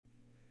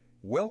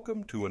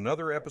Welcome to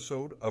another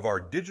episode of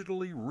our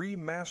digitally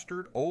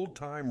remastered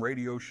old-time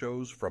radio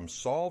shows from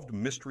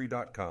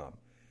SolvedMystery.com.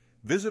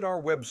 Visit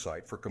our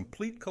website for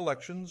complete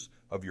collections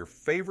of your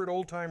favorite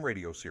old-time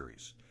radio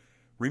series.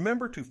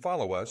 Remember to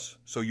follow us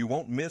so you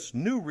won't miss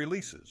new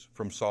releases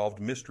from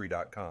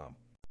SolvedMystery.com.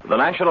 The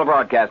National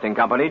Broadcasting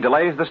Company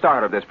delays the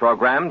start of this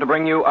program to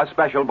bring you a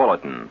special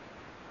bulletin.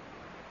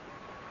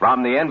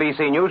 From the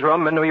NBC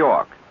newsroom in New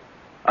York,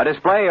 a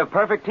display of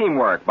perfect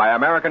teamwork by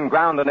American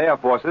ground and air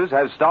forces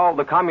has stalled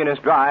the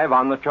communist drive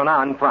on the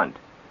Chonan front.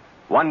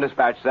 One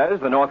dispatch says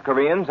the North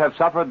Koreans have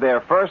suffered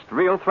their first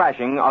real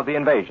thrashing of the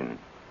invasion.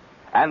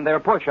 And their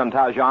push on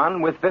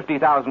Tajan with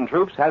 50,000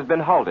 troops has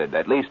been halted,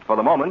 at least for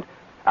the moment,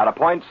 at a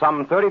point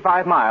some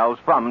 35 miles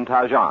from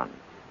Tajan.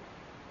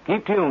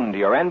 Keep tuned to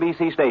your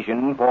NBC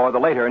station for the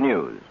later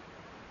news.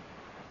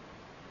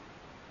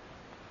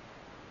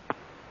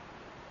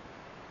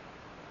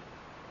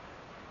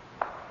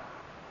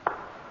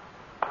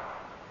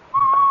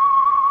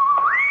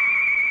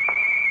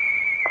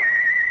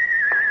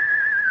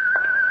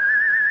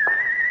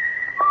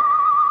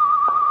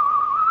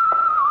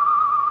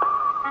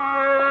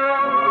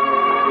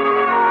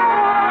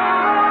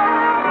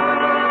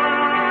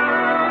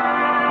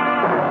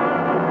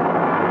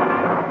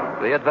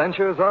 The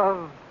Adventures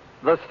of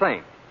The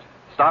Saint,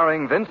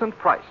 starring Vincent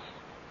Price.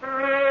 The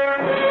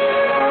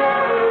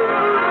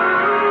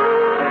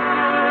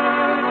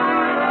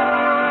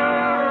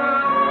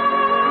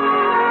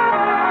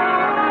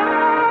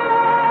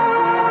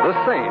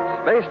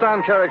Saint, based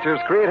on characters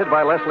created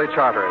by Leslie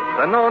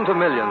Charteris and known to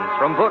millions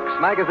from books,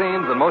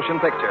 magazines, and motion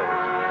pictures.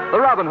 The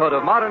Robin Hood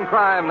of modern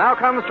crime now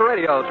comes to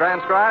radio,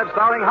 transcribed,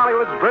 starring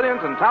Hollywood's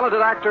brilliant and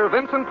talented actor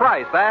Vincent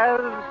Price as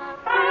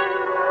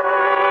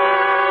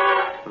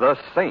The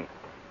Saint.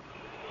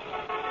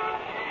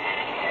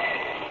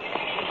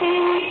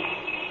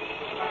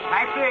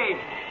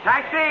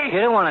 Taxi!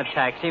 You don't want a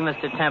taxi,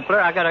 Mr.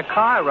 Templar. I got a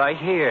car right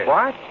here.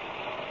 What?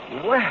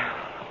 Well,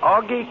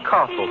 Augie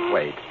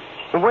Coffleplate.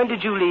 When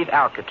did you leave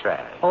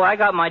Alcatraz? Oh, I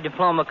got my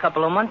diploma a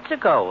couple of months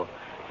ago.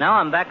 Now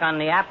I'm back on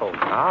the Apple.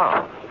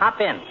 Oh. Hop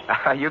in.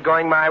 Are you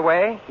going my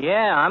way?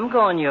 Yeah, I'm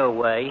going your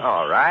way.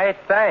 All right,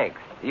 thanks.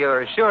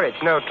 You're sure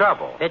it's no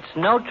trouble? It's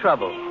no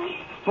trouble.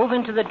 Move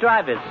into the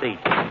driver's seat.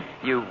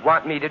 You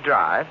want me to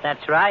drive?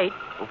 That's right.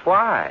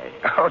 Why?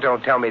 Oh,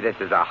 don't tell me this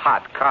is a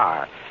hot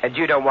car, and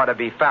you don't want to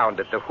be found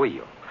at the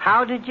wheel.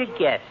 How did you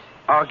guess?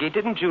 Augie,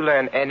 didn't you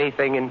learn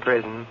anything in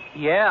prison?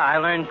 Yeah, I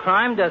learned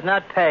crime does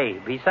not pay.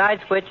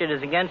 Besides which, it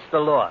is against the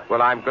law.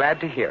 Well, I'm glad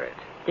to hear it.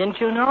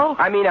 Didn't you know?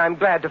 I mean, I'm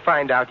glad to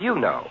find out you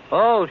know.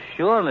 Oh,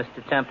 sure,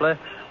 Mr. Templar.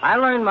 I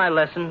learned my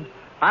lesson.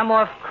 I'm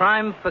off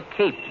crime for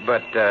keeps.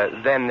 But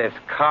then this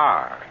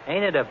car.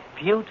 Ain't it a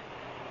beaut?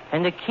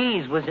 And the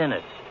keys was in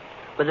it.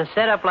 With a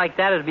setup like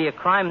that, it'd be a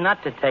crime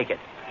not to take it.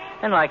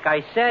 And like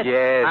I said...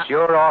 Yes,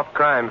 you're off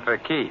crime for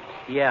keeps.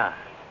 Yeah.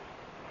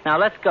 Now,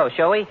 let's go,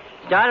 shall we?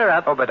 Start her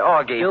up. Oh, but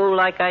Augie... Do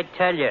like I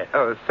tell you.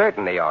 Oh,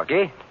 certainly,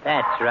 Augie.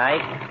 That's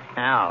right.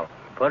 Now,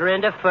 put her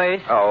into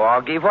first. Oh,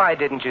 Augie, why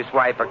didn't you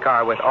swipe a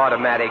car with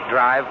automatic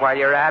drive while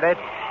you're at it?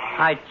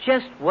 I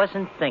just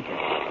wasn't thinking.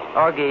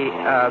 Augie,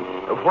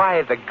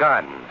 why the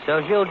gun? So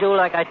you'll do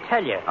like I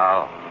tell you.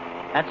 Oh.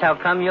 That's how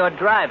come you're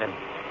driving.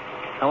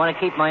 I want to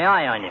keep my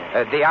eye on you.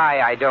 The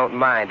eye I don't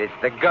mind. It's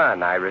the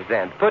gun I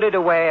resent. Put it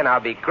away and I'll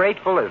be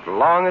grateful as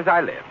long as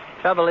I live.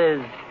 Trouble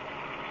is,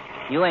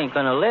 you ain't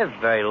going to live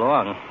very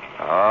long.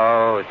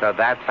 Oh, so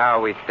that's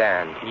how we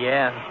stand.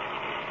 Yeah.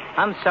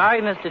 I'm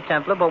sorry, Mr.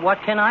 Templar, but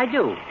what can I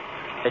do?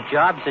 The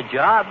job's a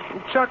job.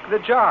 Chuck the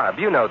job.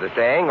 You know the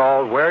saying,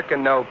 all work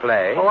and no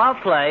play. Oh, I'll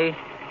play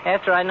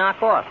after I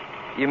knock off.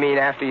 You mean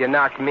after you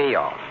knock me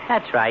off?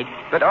 That's right.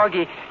 But,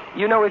 Augie,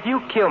 you know, if you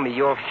kill me,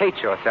 you'll hate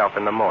yourself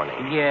in the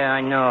morning. Yeah,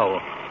 I know.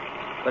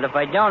 But if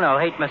I don't, I'll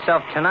hate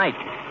myself tonight.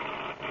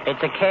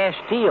 It's a cash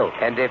deal.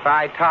 And if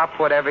I top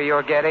whatever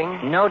you're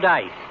getting? No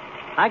dice.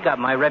 I got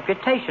my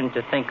reputation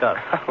to think of.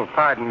 Oh,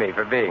 pardon me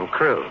for being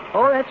crude.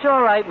 Oh, that's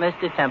all right,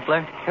 Mr.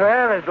 Templar.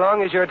 Well, as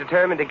long as you're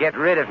determined to get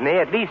rid of me,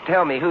 at least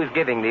tell me who's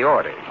giving the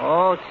orders.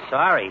 Oh,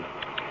 sorry.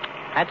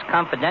 That's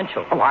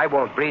confidential. Oh, I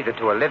won't breathe it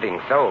to a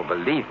living soul,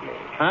 believe me.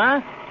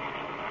 Huh?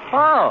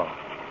 Oh,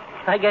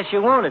 I guess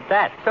you won't at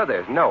that. So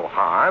there's no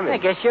harm in... I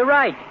guess you're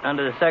right,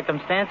 under the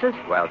circumstances.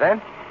 Well,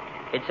 then?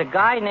 It's a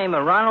guy named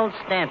Ronald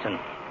Stanton.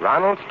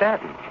 Ronald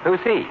Stanton? Who's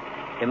he?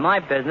 In my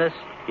business,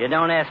 you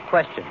don't ask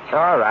questions.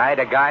 All right,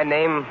 a guy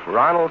named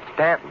Ronald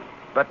Stanton.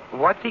 But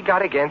what's he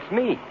got against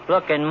me?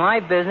 Look, in my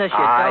business, you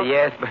don't...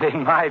 yes, but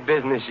in my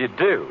business you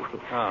do.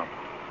 Oh.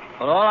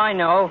 Well, all I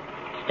know,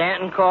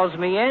 Stanton calls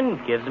me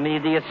in, gives me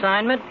the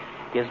assignment,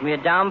 gives me a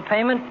down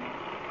payment,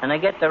 and I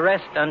get the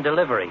rest on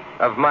delivery.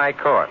 Of my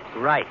corpse?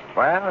 Right.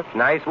 Well, it's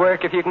nice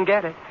work if you can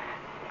get it.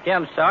 Yeah,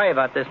 I'm sorry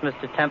about this,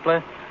 Mr.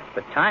 Templar,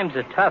 but times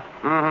are tough.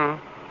 Mm-hmm.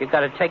 You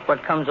got to take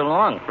what comes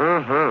along.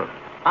 Mm-hmm.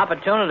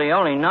 Opportunity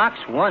only knocks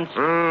once.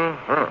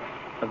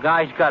 Mm-hmm. A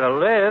guy's got to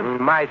live.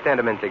 My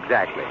sentiments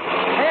exactly.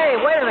 Hey,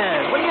 wait a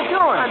minute. What are you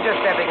doing? I'm just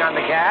stepping on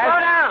the gas.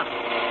 Slow down.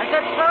 I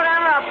said slow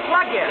down or I'll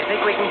plug you. You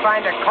think we can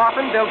find a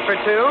coffin built for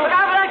two? Look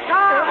out for that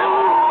car.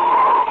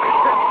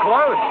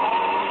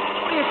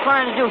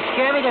 trying to do?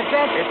 Scare me to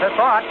death? It's a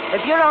thought.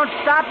 If you don't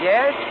stop...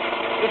 Yes?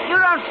 If you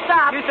don't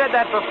stop... You said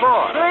that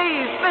before.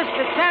 Please,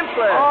 Mr.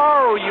 Templar.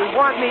 Oh, you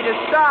want me to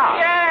stop?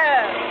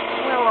 Yeah.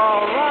 Well,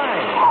 all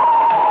right.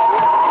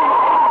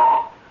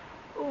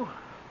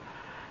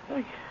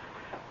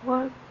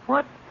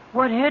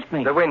 What hit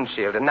me? The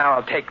windshield, and now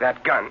I'll take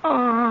that gun.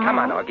 Come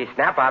on, Augie,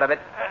 snap out of it.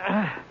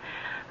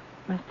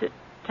 Mr.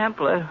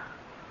 Templar,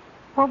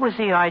 what was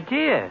the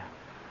idea?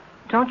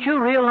 Don't you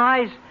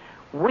realize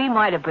we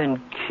might have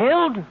been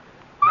killed?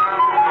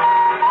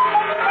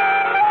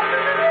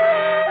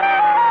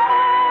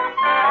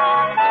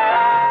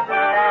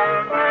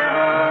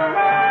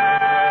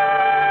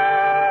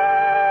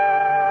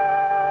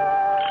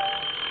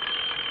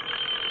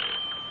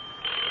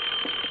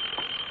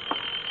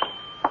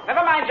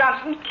 Never mind,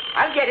 Johnson.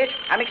 I'll get it.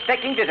 I'm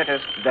expecting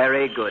visitors.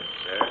 Very good,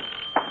 sir.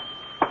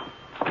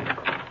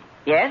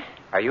 Yes?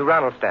 Are you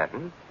Ronald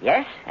Stanton?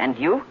 Yes? And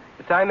you?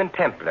 Simon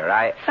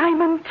Templar.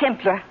 Simon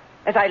Templar.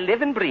 As I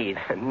live and breathe.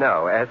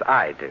 No, as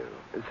I do.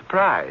 A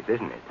surprise,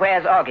 isn't it?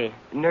 Where's Augie?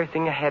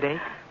 Nursing a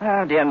headache?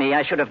 Oh, dear me,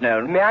 I should have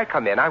known. May I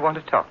come in? I want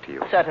to talk to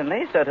you.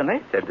 Certainly. Said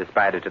the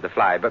spider to the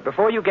fly. But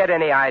before you get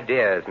any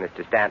ideas,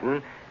 Mr.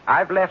 Stanton,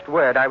 I've left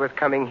word I was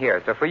coming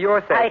here. So for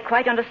your sake... I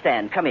quite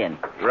understand. Come in.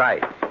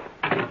 Right.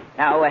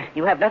 Now,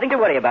 you have nothing to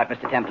worry about,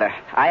 Mr. Templar.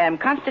 I am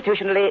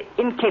constitutionally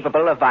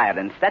incapable of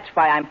violence. That's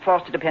why I'm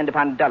forced to depend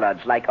upon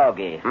dullards like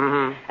Augie.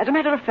 Mm-hmm. As a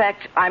matter of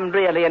fact, I'm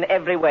really in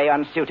every way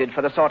unsuited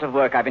for the sort of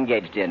work I've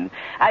engaged in.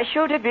 I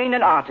should have been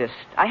an artist.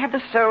 I have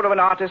the soul of an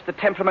artist, the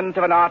temperament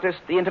of an artist,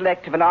 the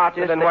intellect of an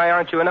artist. Then why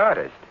aren't you an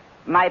artist?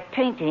 My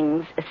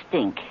paintings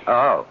stink.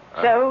 Oh.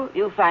 So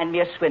you find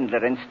me a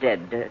swindler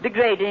instead.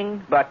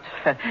 Degrading, but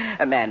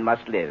a man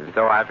must live.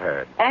 So I've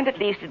heard. And at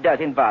least it does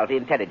involve the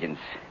intelligence.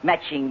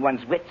 Matching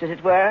one's wits, as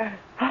it were.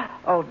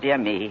 Oh, dear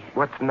me.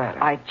 What's the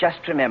matter? I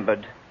just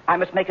remembered. I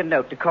must make a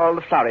note to call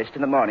the florist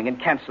in the morning and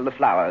cancel the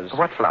flowers.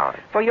 What flowers?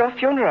 For your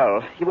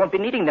funeral. You won't be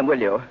needing them, will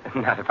you?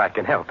 Not if I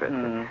can help it.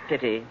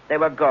 Pity. They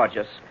were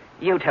gorgeous.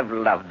 You'd have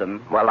loved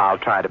them. Well, I'll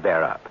try to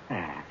bear up.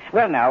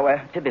 Well, now,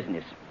 to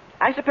business.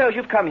 I suppose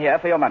you've come here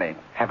for your money.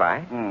 Have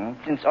I?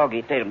 Since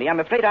Augie failed me,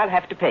 I'm afraid I'll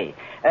have to pay.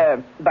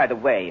 By the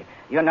way,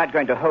 you're not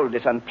going to hold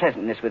this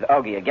unpleasantness with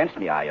Augie against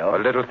me, are you? A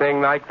little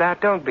thing like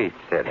that? Don't be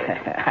silly.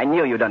 I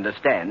knew you'd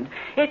understand.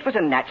 It was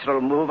a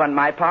natural move on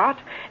my part.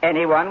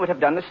 Anyone would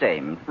have done the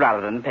same, rather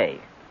than pay.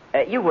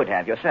 You would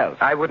have yourself.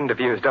 I wouldn't have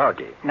used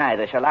Augie.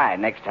 Neither shall I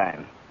next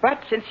time.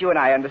 But since you and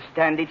I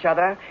understand each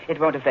other,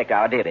 it won't affect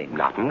our dealings.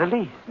 Not in the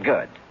least.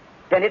 Good.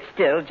 Then it's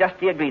still just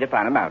the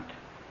agreed-upon amount.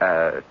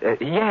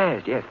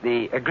 Yes,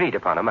 the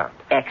agreed-upon amount.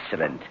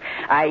 Excellent.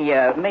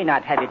 I may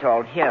not have it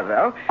all here,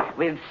 though.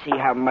 We'll see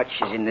how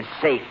much is in the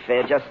safe.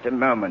 Just a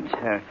moment.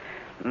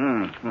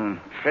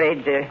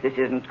 Afraid this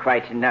isn't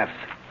quite enough.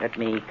 Let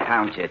me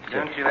count it.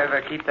 Don't you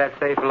ever keep that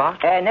safe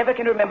locked? Never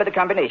can remember the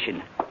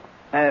combination.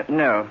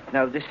 No,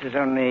 this is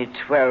only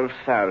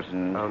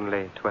 12,000.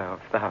 Only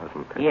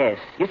 12,000. Yes.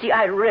 You see,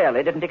 I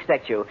really didn't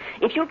expect you.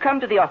 If you'll come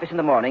to the office in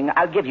the morning,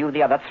 I'll give you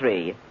the other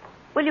 3.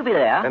 Will you be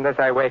there? Unless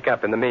I wake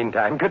up in the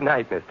meantime. Good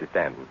night, Mr.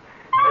 Stanton.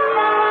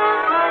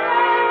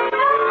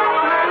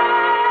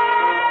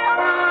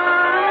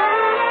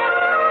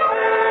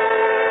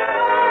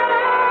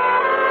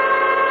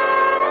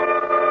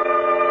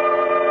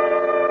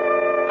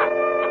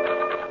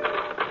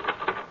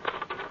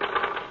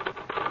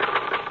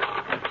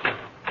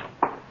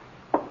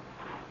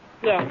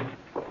 Yes.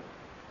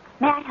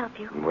 May I help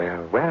you?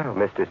 Well,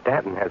 Mr.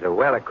 Stanton has a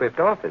well-equipped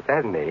office,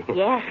 hasn't he?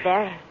 Yes,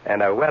 very.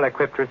 And a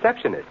well-equipped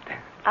receptionist.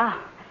 Oh.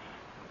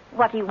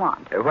 What do you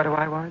want? What do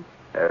I want?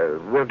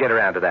 We'll get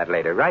around to that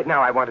later. Right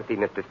now, I want to see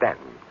Mr.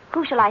 Stanton.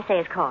 Who shall I say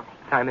is calling?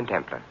 Simon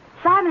Templar.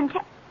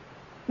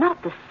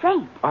 Not the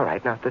saint. All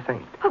right, not the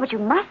saint. Oh, but you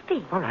must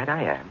be. All right,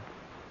 I am.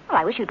 Well,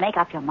 I wish you'd make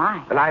up your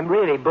mind. Well, I'm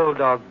really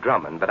Bulldog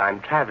Drummond, but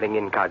I'm traveling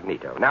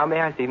incognito. Now,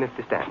 may I see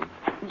Mr. Stanton?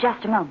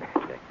 Just a moment.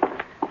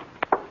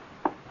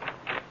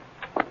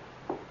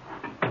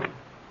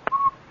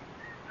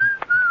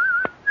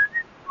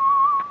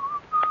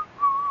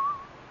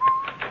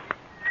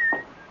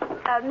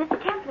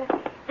 Mr. Templar,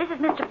 this is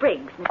Mr.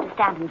 Briggs, Mr.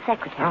 Stanton's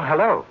secretary. Oh,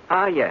 hello.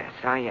 Yes.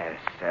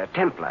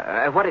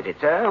 Templar. What is it,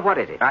 sir? What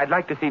is it? I'd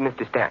like to see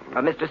Mr. Stanton.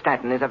 Mr.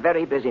 Stanton is a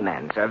very busy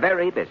man, sir.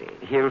 Very busy.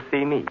 He'll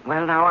see me.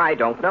 Well, now, I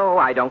don't know.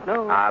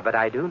 But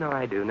I do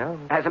know.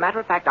 As a matter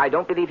of fact, I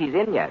don't believe he's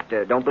in yet.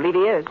 Don't believe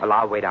he is. Well,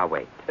 I'll wait.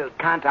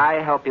 Can't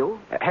I help you?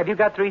 Have you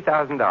got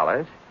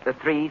 $3,000? The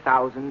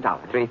 $3,000.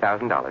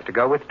 $3,000 to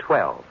go with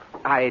 12.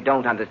 I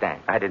don't understand.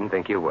 I didn't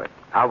think you would.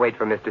 I'll wait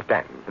for Mr.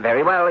 Stanton.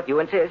 Very well, if you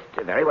insist.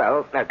 Very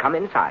well. Come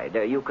inside.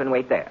 You can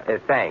wait there.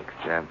 Thanks.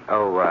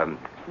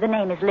 The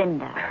name is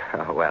Linda.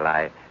 Oh, well,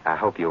 I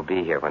hope you'll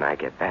be here when I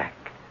get back.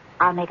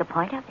 I'll make a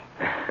point of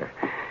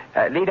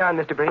it. Lead on,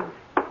 Mr. Briggs.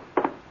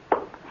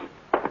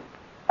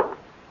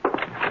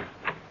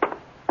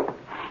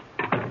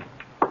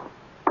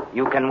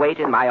 You can wait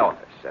in my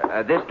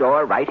office. This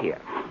door right here.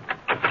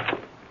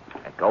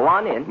 Go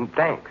on in.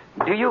 Thanks.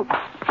 Do you...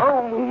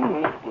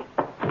 Oh...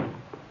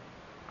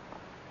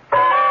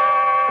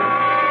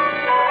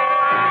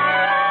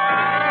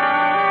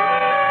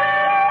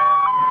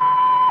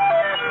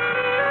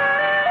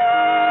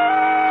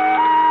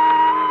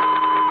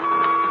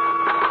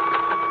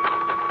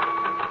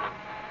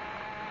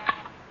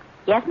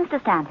 Yes,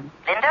 Mr. Stanton.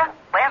 Linda,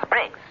 where's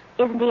Briggs?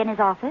 Isn't he in his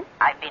office?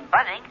 I've been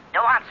buzzing.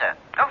 No answer.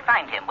 Go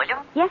find him, will you?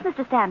 Yes,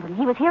 Mr. Stanton.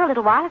 He was here a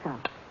little while ago.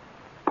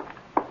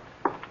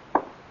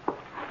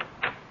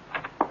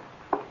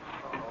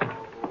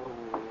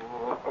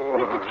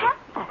 Mr.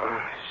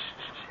 Templer.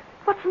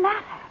 What's the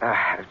matter?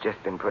 I've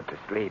just been put to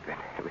sleep,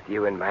 and with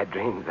you in my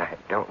dreams, I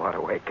don't want to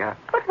wake up.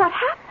 But what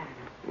happened?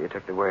 You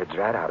took the words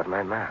right out of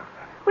my mouth.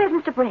 Where's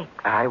Mr. Briggs?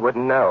 I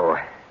wouldn't know.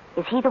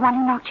 Is he the one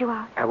who knocked you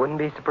out? I wouldn't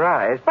be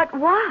surprised. But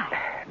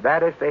why?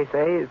 That, as they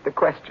say, is the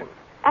question.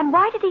 And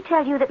why did he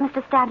tell you that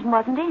Mr. Stanton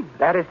wasn't in?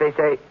 That, as they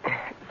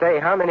say,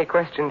 how many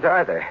questions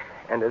are there?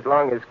 And as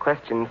long as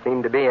questions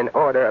seem to be in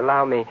order,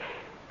 allow me...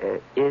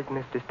 is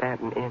Mr.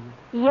 Stanton in?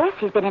 Yes,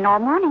 he's been in all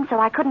morning, so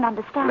I couldn't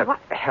understand Look, what...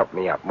 help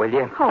me up, will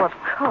you? Oh, of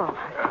course.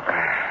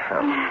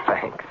 Oh,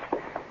 thanks.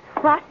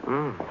 What?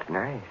 It's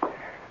nice.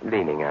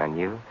 Leaning on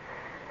you.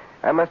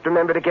 I must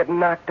remember to get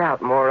knocked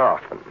out more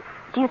often.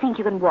 Do you think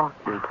you can walk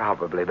now?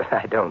 Probably, but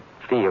I don't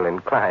feel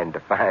inclined to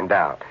find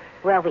out.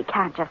 Well, we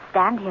can't just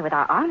stand here with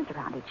our arms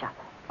around each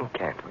other.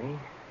 Can't we?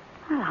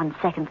 Well, on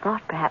second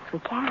thought, perhaps we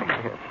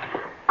can.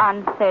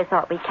 On third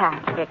thought, we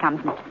can't. Here comes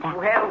Mr.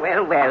 Stanton.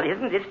 Well,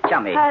 isn't this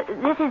chummy?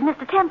 This is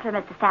Mr. Templer,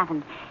 Mr.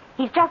 Stanton.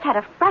 He's just had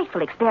a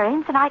frightful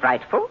experience, and I...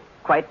 Frightful?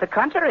 Quite the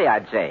contrary,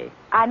 I'd say.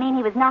 I mean,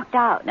 he was knocked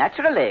out.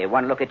 Naturally,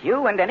 one look at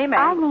you and any man...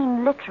 I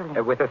mean, literally.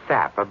 With a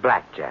sap, a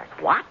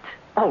blackjack. What?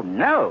 Oh,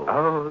 no.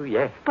 Oh,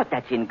 yes. But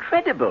that's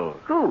incredible.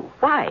 Who?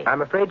 Why?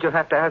 I'm afraid you'll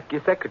have to ask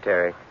your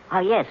secretary. Oh,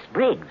 yes,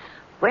 Briggs.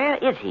 Where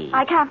is he?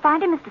 I can't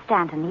find him, Mr.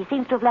 Stanton. He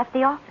seems to have left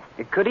the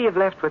office. Could he have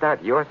left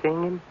without your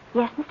seeing him?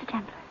 Yes, Mr.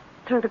 Templer.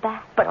 Through the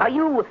back. But are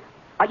you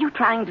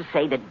trying to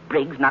say that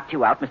Briggs knocked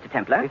you out, Mr.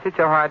 Templer? Is it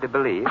so hard to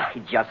believe?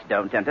 I just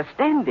don't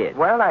understand it.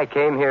 Well, I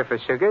came here for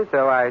sugar,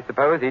 so I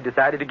suppose he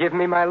decided to give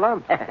me my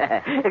lump.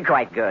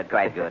 Quite good.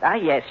 Ah,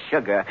 yes,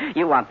 sugar.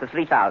 You want the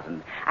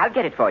 3,000. I'll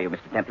get it for you,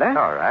 Mr. Templer.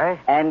 All right.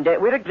 And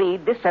we're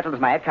agreed this settles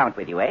my account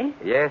with you, eh?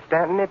 Yes,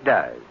 Stanton, it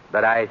does.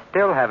 But I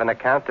still have an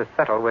account to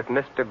settle with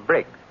Mr.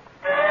 Briggs.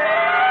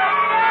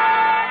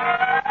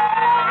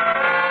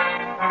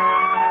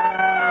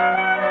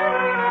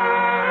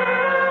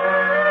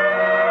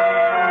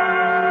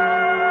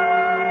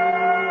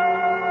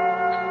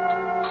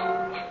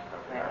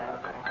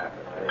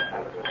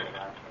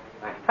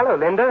 Hello,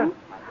 Linda.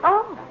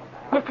 Oh,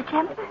 Mr.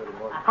 Templer.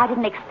 I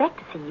didn't expect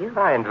to see you.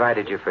 I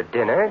invited you for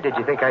dinner. Did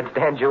you think I'd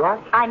stand you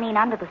up? I mean,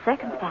 under the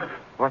circumstances.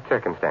 What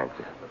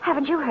circumstances?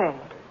 Haven't you heard?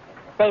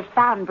 They've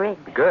found Briggs.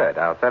 Good.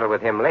 I'll settle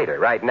with him later.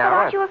 Right now... But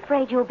aren't you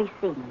afraid you'll be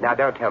seen? Now,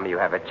 don't tell me you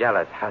have a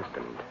jealous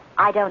husband.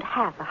 I don't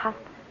have a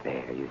husband.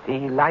 There, you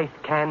see, life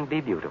can be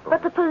beautiful.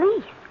 But the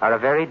police. Are a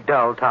very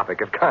dull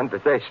topic of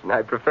conversation.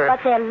 I prefer...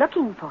 But they're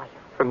looking for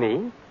you. For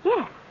me?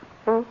 Yes.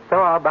 So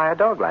I'll buy a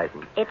dog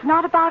license. It's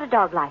not about a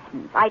dog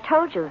license. I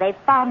told you, they've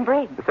found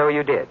Briggs. So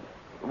you did.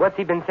 What's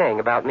he been saying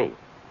about me?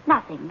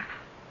 Nothing.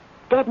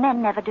 Dead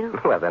men never do.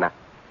 Well, then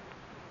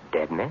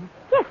Dead men?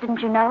 Yes,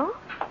 didn't you know?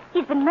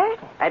 He's been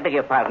murdered. I beg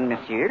your pardon,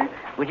 monsieur.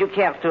 Would you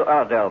care to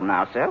order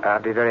now, sir?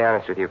 I'll be very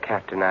honest with you,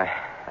 Captain.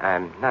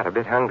 I'm not a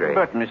bit hungry.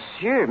 But,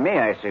 monsieur, may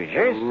I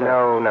suggest...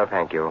 No,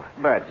 thank you.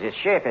 But the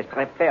chef has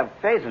prepared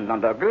pheasant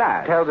under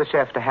glass. Tell the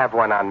chef to have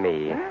one on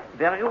me.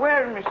 Very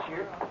well,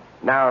 monsieur.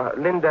 Now,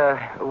 Linda,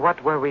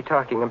 what were we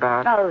talking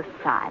about? Oh,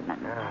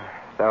 Simon.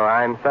 So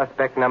I'm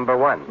suspect number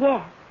one.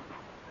 Yes.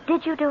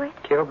 Did you do it?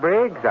 Kill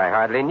Briggs? I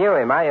hardly knew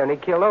him. I only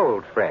kill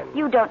old friends.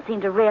 You don't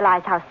seem to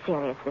realize how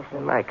serious this is.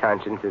 My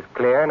conscience is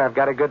clear, and I've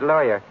got a good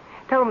lawyer.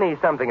 Tell me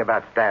something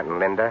about Stanton,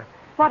 Linda.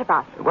 What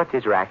about him? What's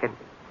his racket?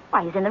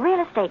 Why, he's in the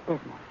real estate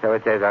business. So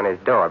it says on his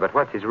door, but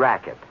what's his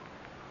racket?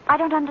 I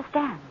don't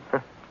understand.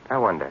 I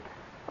wonder.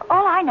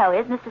 All I know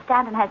is Mr.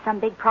 Stanton has some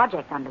big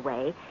project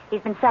underway.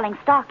 He's been selling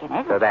stock in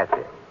it. So that's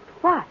it.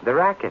 What? The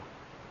racket.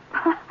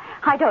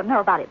 I don't know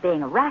about it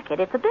being a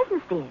racket. It's a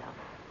business deal.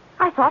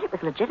 I thought it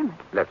was legitimate.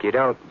 Look, you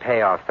don't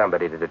pay off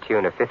somebody to the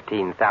tune of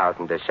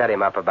 $15,000 to shut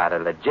him up about a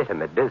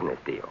legitimate business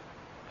deal.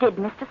 Did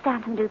Mr.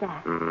 Stanton do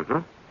that? Mm-hmm.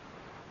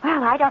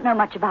 Well, I don't know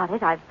much about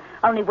it. I've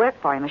only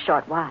worked for him a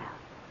short while.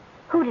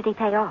 Who did he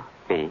pay off?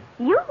 Me?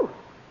 You.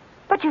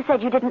 But you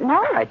said you didn't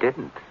know. I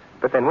didn't.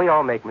 But then we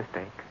all make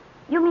mistakes.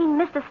 You mean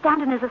Mr.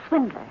 Stanton is a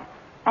swindler,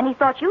 and he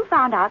thought you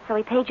found out, so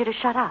he paid you to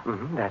shut up.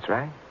 Mm-hmm, that's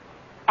right.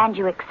 And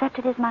you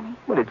accepted his money?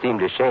 Well, it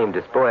seemed a shame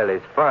to spoil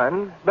his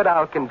fun, but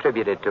I'll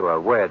contribute it to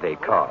a worthy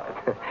cause.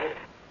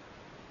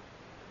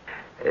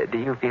 Do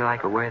you feel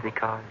like a worthy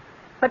cause?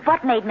 But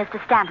what made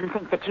Mr. Stanton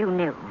think that you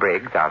knew?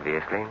 Briggs,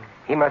 obviously.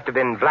 He must have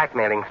been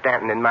blackmailing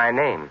Stanton in my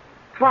name.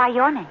 Why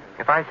your name?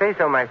 If I say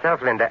so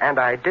myself, Linda, and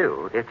I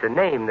do, it's a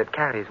name that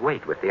carries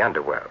weight with the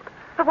underworld.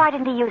 But why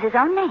didn't he use his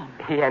own name?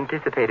 He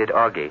anticipated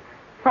Augie.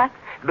 What?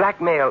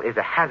 Blackmail is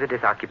a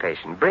hazardous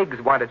occupation.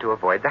 Briggs wanted to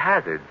avoid the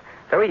hazards,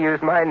 so he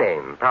used my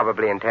name,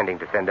 probably intending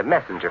to send a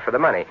messenger for the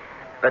money.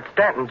 But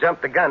Stanton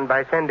jumped the gun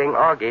by sending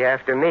Augie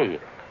after me.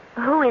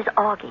 Who is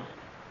Augie?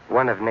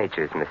 One of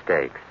nature's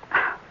mistakes.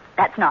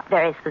 That's not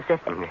very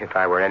specific. If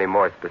I were any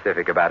more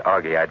specific about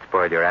Augie, I'd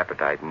spoil your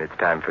appetite, and it's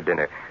time for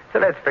dinner. So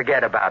let's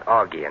forget about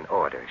Augie and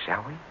order,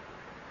 shall we?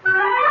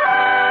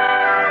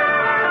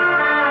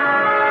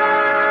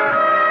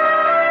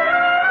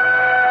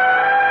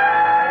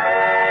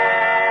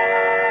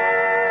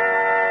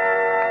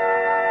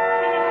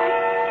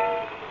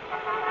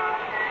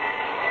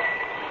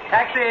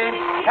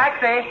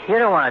 taxi. You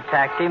don't want a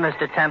taxi,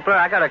 Mr. Templar.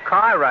 I got a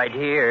car right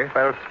here.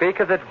 Well, speak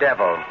of the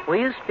devil. Were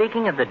you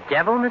speaking of the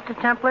devil, Mr.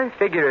 Templar?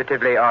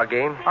 Figuratively,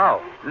 Augie.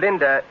 Oh,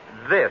 Linda,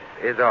 this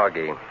is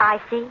Augie. I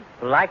see.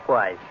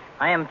 likewise.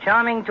 I am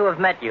charming to have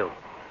met you.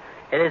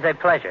 It is a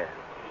pleasure.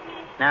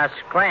 Now,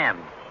 scram.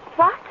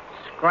 What?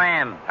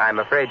 Scram. I'm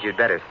afraid you'd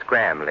better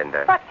scram,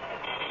 Linda. But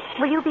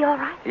will you be all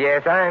right?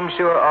 Yes, I'm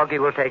sure Augie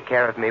will take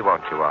care of me,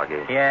 won't you,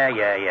 Augie?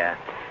 Yeah.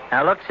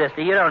 Now, look,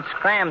 sister, you don't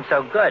scram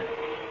so good.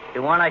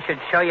 You want I should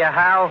show you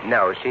how?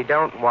 No, she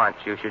don't want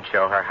you should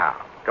show her how.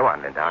 Go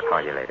on, Linda. I'll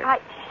call you later.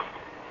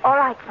 All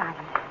right,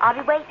 Simon. I'll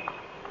be waiting.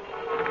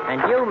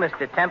 And you,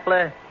 Mr.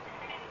 Templar,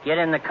 get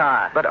in the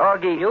car. But,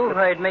 Augie... You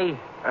heard me.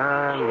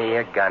 Me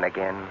a gun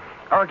again.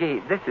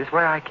 Augie, this is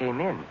where I came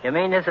in. You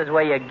mean this is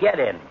where you get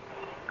in?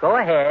 Go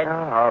ahead.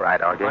 Oh, all right,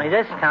 Augie. Only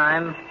this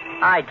time,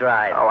 I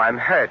drive. Oh, I'm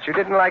hurt. You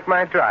didn't like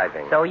my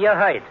driving. So you're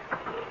hurt.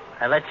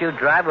 I let you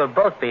drive, we'll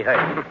both be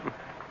hurt.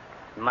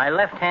 My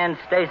left hand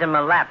stays in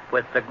my lap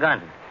with the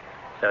gun.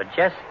 So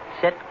just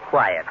sit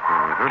quiet.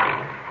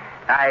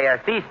 Mm-hmm. I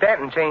see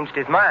Stanton changed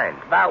his mind.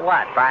 About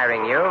what?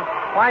 Firing you.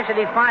 Why should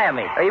he fire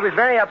me? He was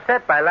very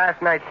upset by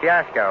last night's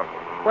fiasco.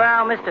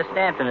 Well, Mr.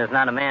 Stanton is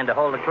not a man to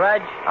hold a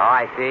grudge. Oh,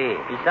 I see.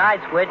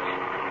 Besides which,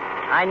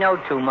 I know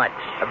too much.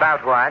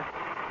 About what?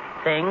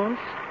 Things.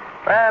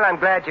 Well, I'm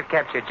glad you've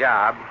kept your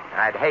job.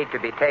 I'd hate to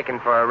be taken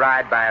for a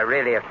ride by a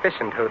really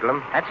efficient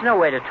hoodlum. That's no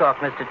way to talk,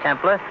 Mr.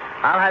 Templar.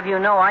 I'll have you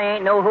know I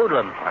ain't no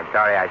hoodlum. I'm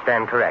sorry, I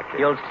stand corrected.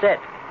 You'll sit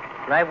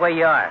right where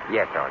you are.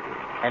 Yes,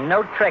 Augie. And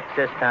no tricks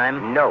this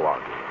time. No,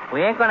 Augie.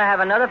 We ain't going to have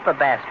another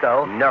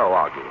Fabasco. No,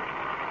 Augie.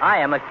 I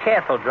am a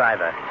careful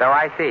driver. So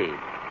I see.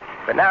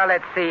 But now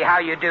let's see how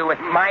you do with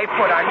my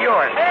foot on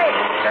yours. Hey!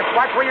 Just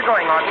watch where you're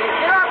going, Augie.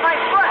 Get off my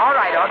foot! All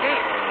right, Augie.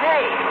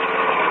 Hey!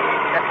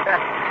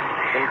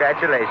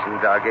 Congratulations,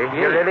 Augie.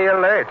 Yeah. You're really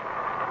alert.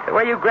 The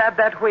way you grabbed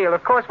that wheel,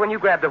 of course, when you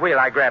grab the wheel,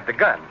 I grab the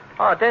gun.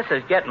 Oh, this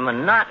is getting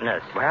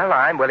monotonous. Well,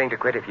 I'm willing to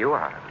quit if you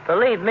are.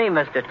 Believe me,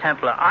 Mr.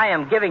 Templar, I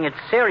am giving it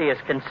serious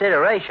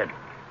consideration.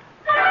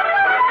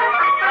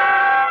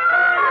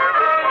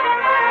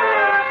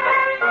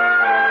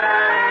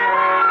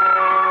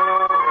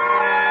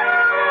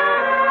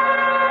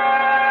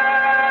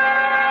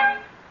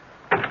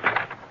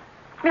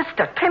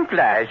 Mr.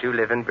 Templar. As you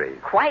live and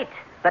breathe. Quite.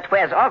 But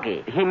where's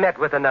Augie? He met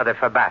with another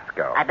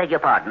Fabasco. I beg your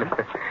pardon.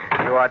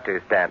 You ought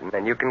to, Stanton,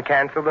 and you can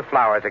cancel the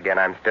flowers again.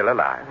 I'm still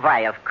alive.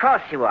 Why, of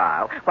course you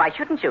are. Why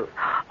shouldn't you?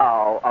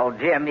 Oh,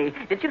 dear me.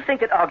 Did you think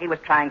that Augie was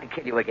trying to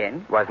kill you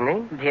again? Wasn't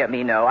he? Dear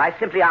me, no. I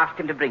simply asked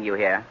him to bring you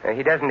here.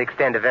 He doesn't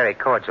extend a very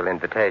cordial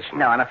invitation.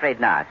 No, I'm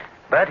afraid not.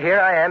 But here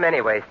I am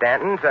anyway,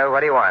 Stanton, so what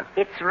do you want?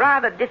 It's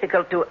rather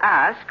difficult to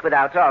ask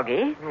without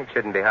Augie. It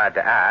shouldn't be hard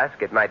to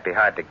ask. It might be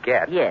hard to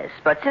get. Yes,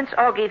 but since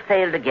Augie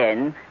failed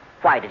again,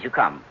 why did you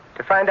come?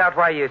 To find out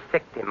why you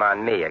sicked him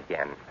on me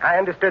again. I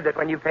understood that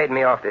when you paid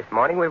me off this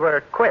morning, we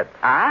were quits.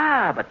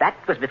 Ah, but that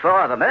was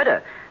before the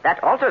murder.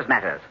 That alters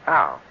matters.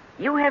 How?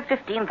 You have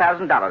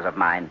 $15,000 of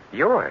mine.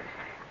 Yours?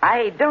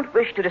 I don't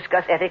wish to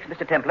discuss ethics,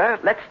 Mr. Templar.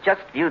 Let's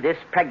just view this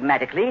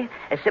pragmatically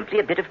as simply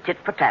a bit of tit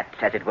for tat,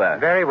 as it were.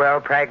 Very well,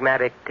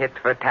 pragmatic tit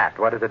for tat.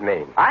 What does it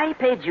mean? I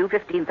paid you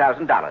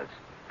 $15,000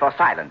 for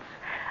silence.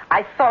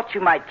 I thought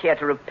you might care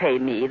to repay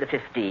me the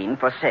 15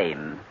 for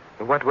same.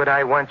 What would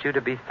I want you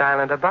to be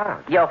silent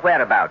about? Your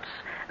whereabouts.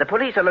 The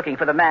police are looking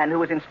for the man who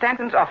was in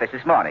Stanton's office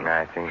this morning.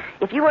 I see.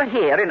 If you were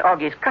here in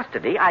Augie's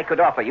custody, I could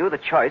offer you the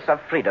choice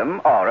of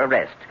freedom or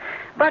arrest.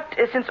 But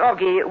since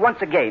Augie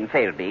once again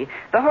failed me,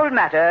 the whole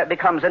matter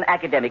becomes an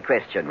academic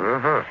question.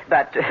 Mm-hmm.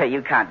 But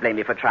you can't blame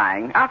me for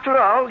trying. After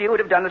all, you would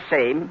have done the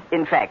same.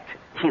 In fact,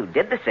 you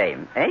did the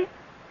same, eh?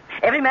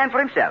 Every man for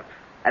himself.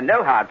 And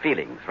no hard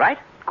feelings, right?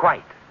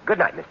 Quite. Good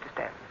night, Mr.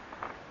 Stanton.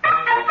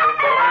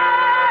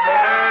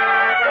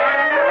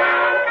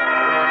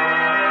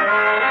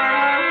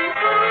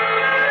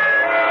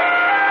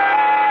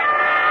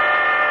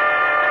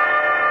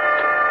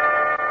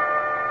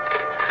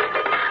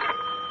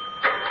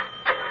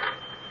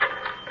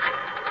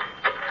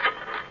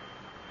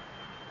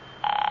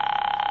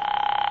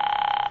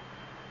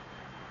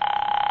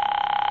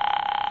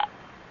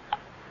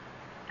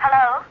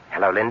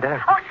 Hello,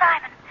 Linda. Oh,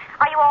 Simon,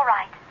 are you all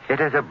right? Fit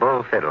as a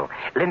bull fiddle.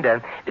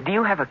 Linda, do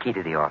you have a key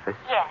to the office?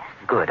 Yes.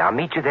 Good. I'll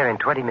meet you there in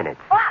 20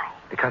 minutes. Why?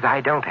 Because I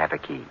don't have a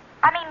key.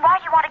 I mean, why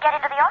do you want to get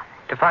into the office?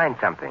 To find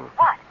something.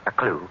 What? A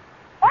clue.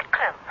 What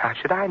clue? How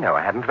should I know?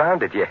 I haven't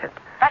found it yet.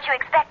 Don't you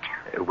expect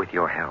to? With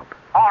your help.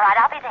 All right,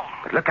 I'll be there.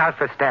 But look out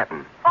for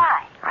Stanton.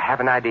 Why? I have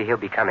an idea he'll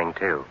be coming,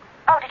 too.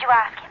 Oh, did you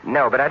ask him?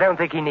 No, but I don't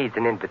think he needs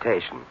an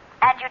invitation.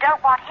 And you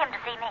don't want him to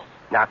see me?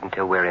 Not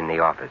until we're in the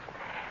office.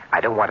 I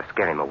don't want to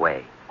scare him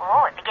away.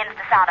 Oh, it begins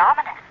to sound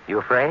ominous. You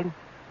afraid?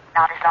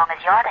 Not as long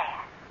as you're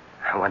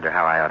there. I wonder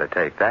how I ought to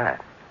take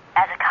that.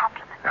 As a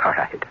compliment. All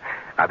right.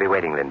 I'll be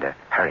waiting, Linda.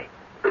 Hurry.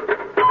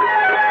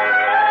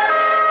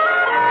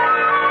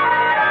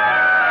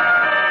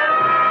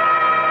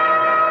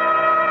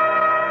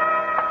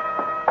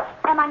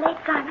 Am I late,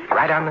 Simon?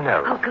 Right on the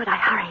nose. Oh, good. I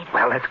hurried.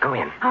 Well, let's go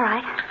in. All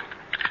right.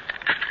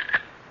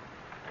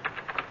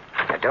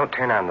 don't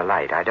turn on the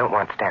light. I don't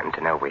want Stanton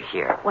to know we're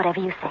here. Whatever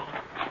you say.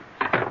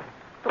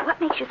 But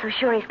what makes you so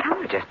sure he's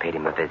coming? I just paid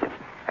him a visit.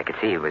 I could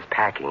see he was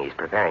packing. He's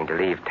preparing to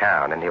leave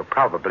town, and he'll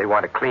probably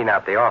want to clean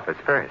out the office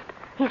first.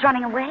 He's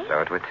running away? So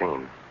it would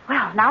seem.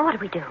 Well, now what do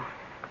we do?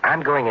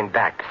 I'm going in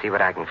back to see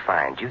what I can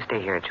find. You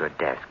stay here at your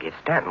desk. If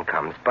Stanton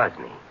comes, buzz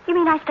me. You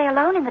mean I stay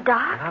alone in the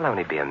dark? I'll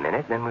only be a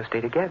minute, then we'll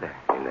stay together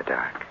in the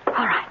dark.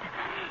 All right.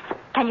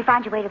 Can you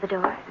find your way to the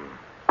door?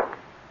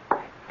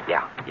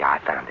 Yeah, I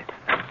found it.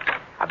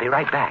 I'll be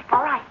right back.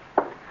 All right.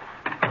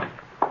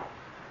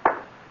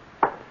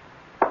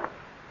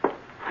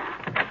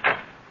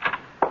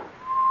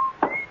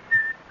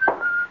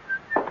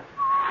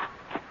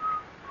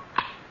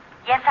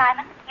 Yes,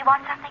 Simon? You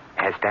want something?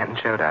 Has Stanton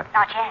showed up?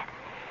 Not yet.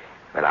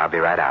 Well, I'll be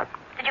right out.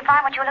 Did you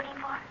find what you were looking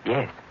for?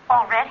 Yes,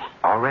 Already?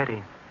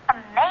 already.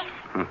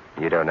 Amazing.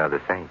 You don't know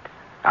the saint.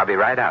 I'll be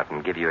right out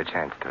and give you a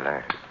chance to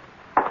learn.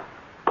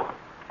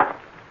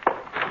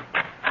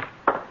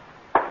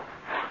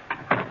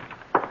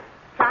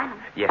 Simon,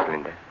 Yes,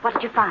 Linda. what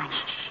did you find?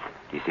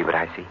 Do you see what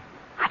I see?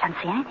 I don't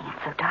see anything.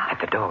 It's so dark.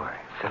 At the door.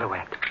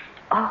 Silhouette.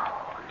 Oh.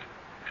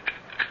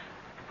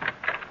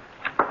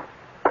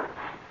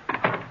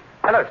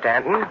 Hello,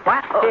 Stanton.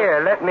 What? Oh.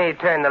 Here, let me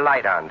turn the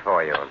light on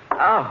for you.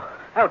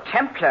 Oh,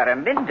 Templar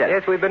and Linda.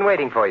 Yes, we've been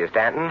waiting for you,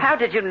 Stanton. How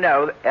did you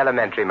know?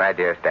 Elementary, my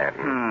dear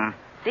Stanton.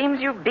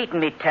 Seems you've beaten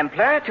me,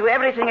 Templar, to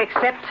everything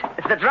except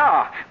the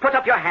draw. Put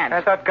up your hands.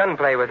 I thought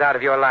gunplay was out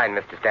of your line,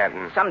 Mr.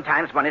 Stanton.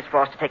 Sometimes one is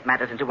forced to take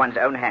matters into one's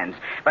own hands.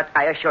 But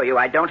I assure you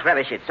I don't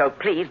relish it, so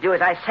please do as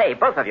I say,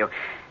 both of you.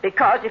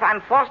 Because if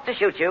I'm forced to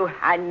shoot you,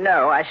 I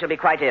know I shall be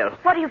quite ill.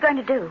 What are you going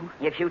to do?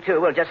 If you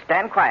two will just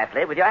stand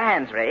quietly with your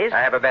hands raised.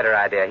 I have a better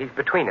idea. He's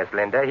between us,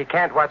 Linda. He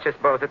can't watch us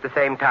both at the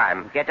same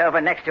time. Get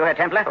over next to her,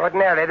 Templar.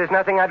 Ordinarily, there's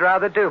nothing I'd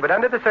rather do, but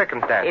under the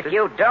circumstances... If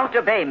you don't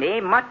obey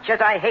me, much as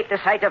I hate the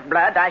sight of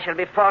blood, I shall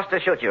be forced to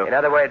shoot you. In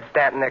other words,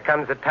 Stanton, there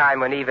comes a time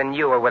when even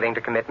you are willing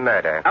to commit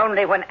murder.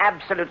 Only when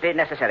absolutely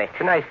necessary.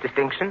 It's a nice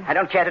distinction. I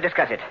don't care to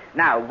discuss it.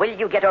 Now, will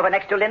you get over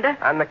next to Linda?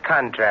 On the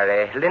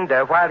contrary,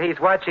 Linda, while he's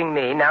watching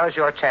me, now's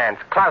your chance.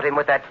 Clout him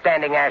with that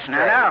standing ashtray.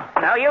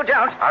 No, you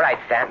don't. All right,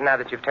 Stanton, now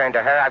that you've turned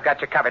to her, I've got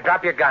you covered.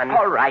 Drop your gun.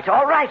 All right.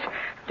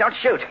 Don't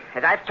shoot.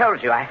 As I've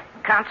told you, I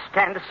can't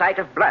stand the sight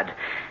of blood,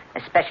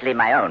 especially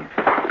my own.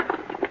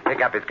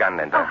 Pick up his gun,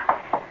 Linda.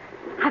 Oh,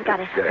 I've got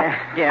it.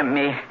 Dear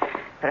me.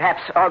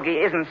 Perhaps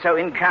Augie isn't so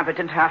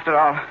incompetent after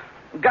all.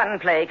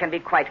 Gunplay can be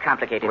quite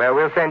complicated. Well,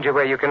 we'll send you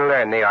where you can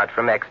learn the art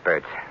from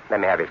experts. Let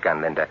me have his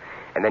gun, Linda.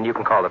 And then you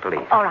can call the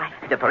police. All right.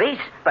 The police?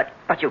 But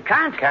you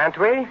can't. Can't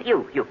we?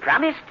 You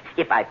promised.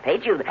 If I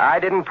paid you... I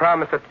didn't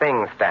promise a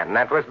thing, Stanton.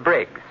 That was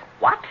Briggs.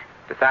 What?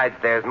 Besides,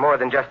 there's more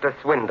than just a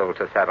swindle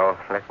to settle.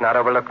 Let's not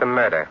overlook the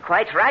murder.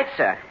 Quite right,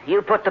 sir.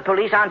 You put the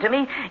police onto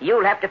me,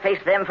 you'll have to face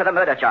them for the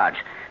murder charge.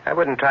 I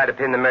wouldn't try to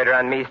pin the murder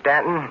on me,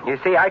 Stanton. You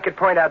see, I could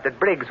point out that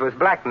Briggs was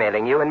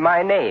blackmailing you in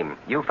my name.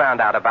 You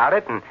found out about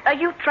it, and... Are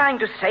you trying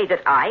to say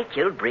that I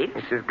killed Briggs?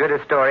 It's as good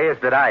a story as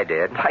that I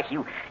did. Why,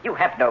 you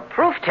have no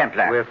proof,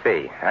 Templar. We'll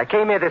see. I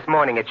came here this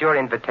morning at your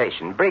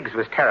invitation. Briggs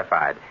was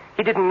terrified.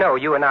 He didn't know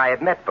you and I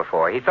had met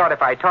before. He thought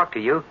if I talked to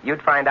you,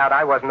 you'd find out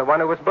I wasn't the one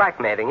who was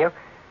blackmailing you.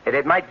 And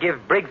it might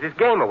give Briggs his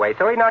game away,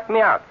 so he knocked me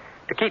out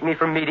to keep me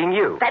from meeting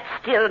you. That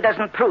still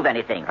doesn't prove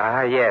anything.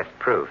 Ah, yes,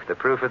 proof. The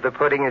proof of the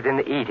pudding is in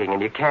the eating, and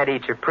you can't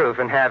eat your proof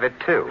and have it,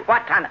 too.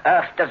 What on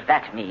earth does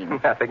that mean?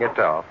 Nothing at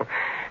all.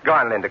 Go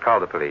on, Linda, call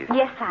the police.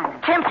 Yes,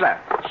 Simon. Templar!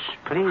 Shh,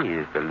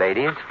 please, the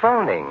lady is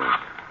phoning.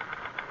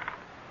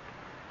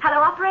 Hello,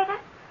 operator?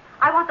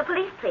 I want the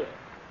police, please.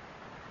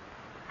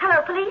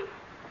 Hello, police?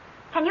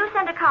 Can you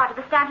send a car to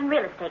the Stanton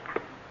Real Estate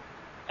Company?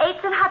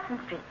 8th and Hudson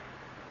Street.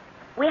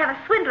 We have a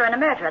swindler and a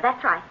murderer,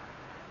 that's right.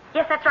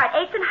 Yes, that's right,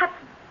 8th and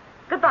Hudson.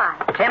 Goodbye.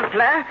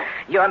 Templar,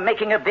 you're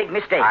making a big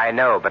mistake. I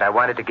know, but I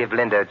wanted to give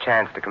Linda a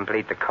chance to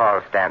complete the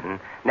call,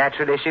 Stanton.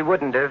 Naturally, she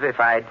wouldn't have if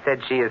I'd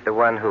said she is the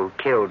one who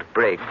killed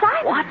Briggs.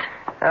 Simon!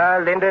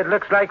 What? Linda, it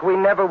looks like we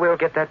never will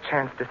get that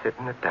chance to sit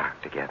in the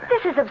dark together.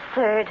 This is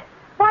absurd.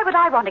 Why would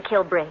I want to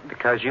kill Briggs?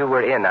 Because you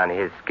were in on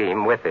his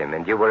scheme with him,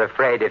 and you were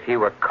afraid if he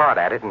were caught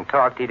at it and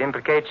talked, he'd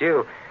implicate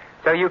you.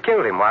 So you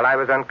killed him while I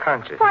was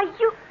unconscious. Why,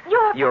 you're...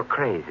 You're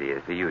crazy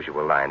is the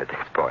usual line at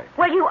this point.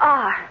 Well, you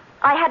are.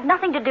 I had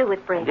nothing to do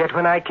with Briggs. Yet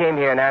when I came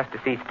here and asked to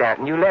see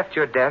Stanton, you left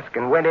your desk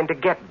and went in to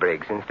get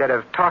Briggs instead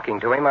of talking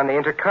to him on the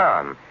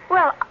intercom.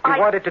 Well, You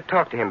wanted to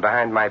talk to him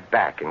behind my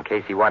back in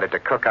case he wanted to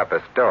cook up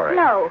a story.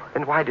 No.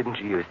 Then why didn't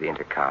you use the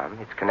intercom?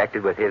 It's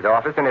connected with his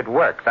office and it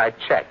works. I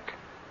checked.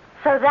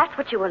 So that's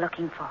what you were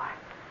looking for.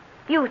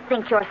 You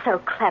think you're so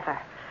clever.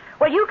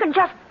 Well, you can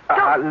just...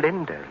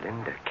 Linda,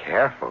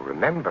 careful.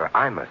 Remember,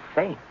 I'm a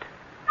saint.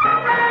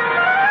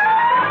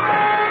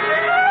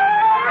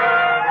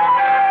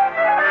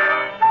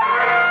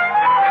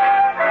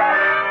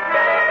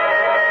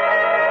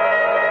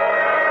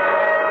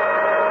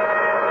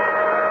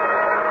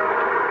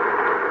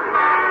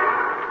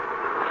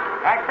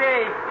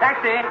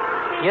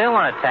 Taxi! You don't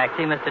want a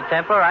taxi, Mr.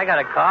 Templar. I got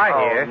a car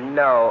here.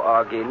 No,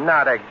 Augie,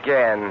 not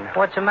again.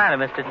 What's the matter,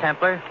 Mr.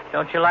 Templar?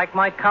 Don't you like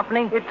my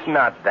company? It's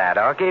not that,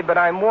 Augie, but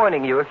I'm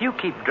warning you, if you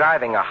keep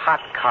driving a hot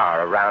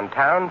car around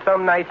town,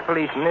 some nice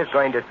policeman is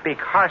going to speak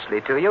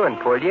harshly to you and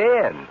pull you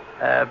in.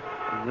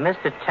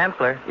 Mr.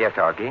 Templar, Yes,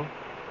 Augie?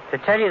 to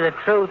tell you the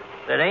truth,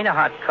 it ain't a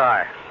hot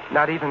car.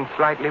 Not even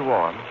slightly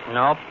warm?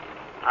 Nope.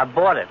 I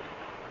bought it.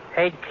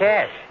 Paid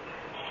cash.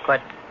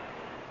 But,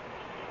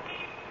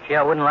 gee,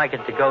 I wouldn't like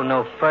it to go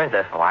no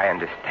further. Oh, I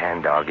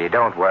understand, Augie.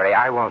 Don't worry.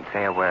 I won't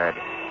say a word.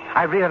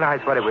 I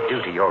realize what it would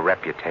do to your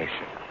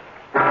reputation.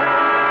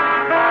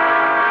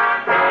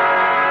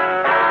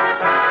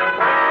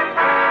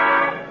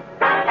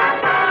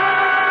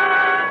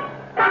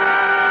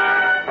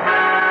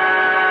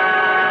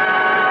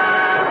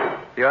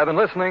 You have been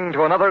listening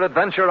to another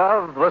adventure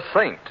of The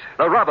Saint,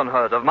 the Robin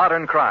Hood of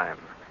modern crime.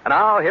 And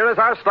now, here is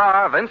our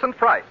star, Vincent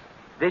Price.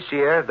 This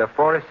year, the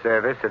Forest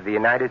Service of the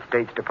United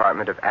States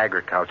Department of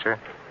Agriculture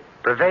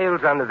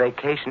prevails on the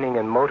vacationing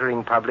and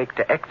motoring public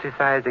to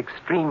exercise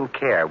extreme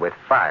care with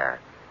fire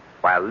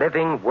while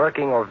living,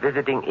 working, or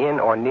visiting in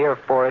or near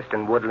forest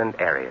and woodland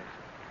areas.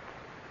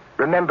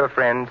 Remember,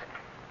 friends,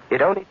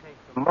 it only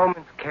takes a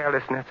moment's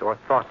carelessness or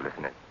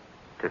thoughtlessness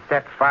to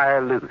set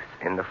fire loose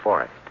in the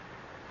forest.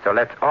 So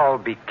let's all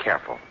be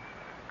careful.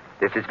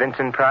 This is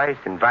Vincent Price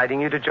inviting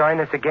you to join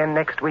us again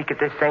next week at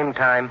this same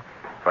time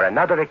for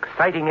another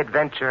exciting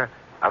adventure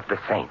of the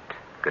Saint.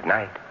 Good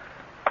night.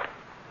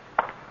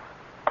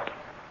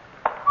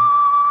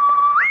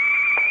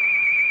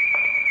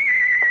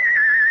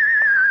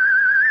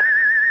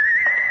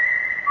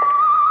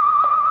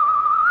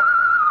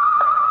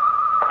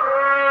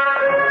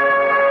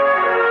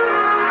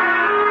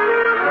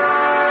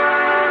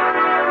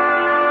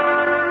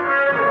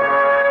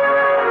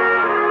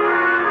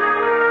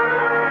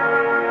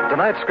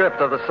 Tonight's script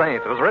of The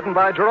Saint was written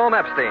by Jerome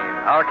Epstein.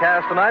 Our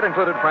cast tonight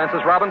included Francis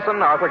Robinson,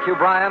 Arthur Q.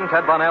 Bryan,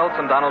 Ted Von Eltz,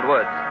 and Donald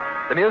Woods.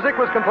 The music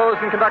was composed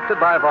and conducted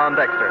by Vaughn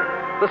Dexter.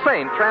 The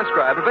Saint,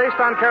 transcribed based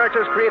on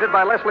characters created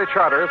by Leslie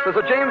Charteris, is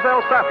a James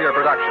L. Safier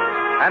production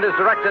and is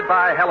directed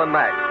by Helen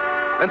Mack.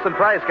 Vincent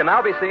Price can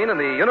now be seen in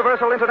the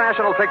Universal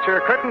International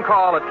picture Curtain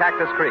Call at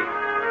Cactus Creek.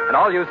 And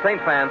all you Saint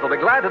fans will be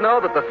glad to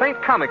know that the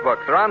Saint comic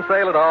books are on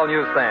sale at all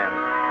newsstands.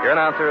 Your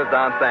announcer is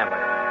Don Stanley.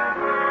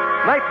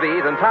 Night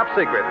Beat and Top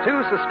Secret,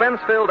 two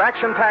suspense-filled,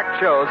 action-packed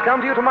shows,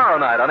 come to you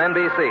tomorrow night on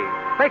NBC.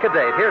 Make a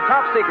date. Hear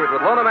Top Secret with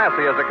Lona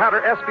Massey as a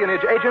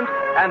counter-espionage agent,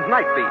 and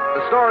Night Beat,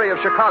 the story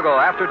of Chicago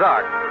after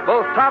dark.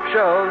 Both top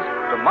shows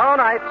tomorrow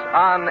night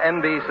on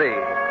NBC.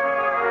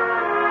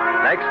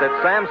 Next, it's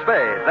Sam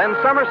Spade, then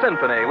Summer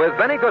Symphony with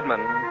Benny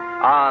Goodman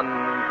on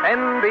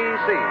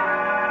NBC.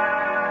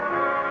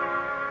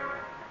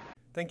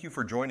 Thank you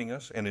for joining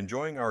us and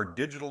enjoying our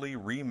digitally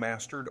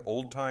remastered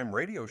old-time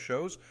radio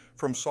shows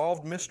from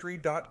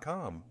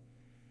SolvedMystery.com.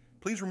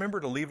 Please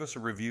remember to leave us a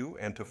review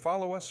and to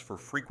follow us for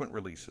frequent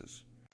releases.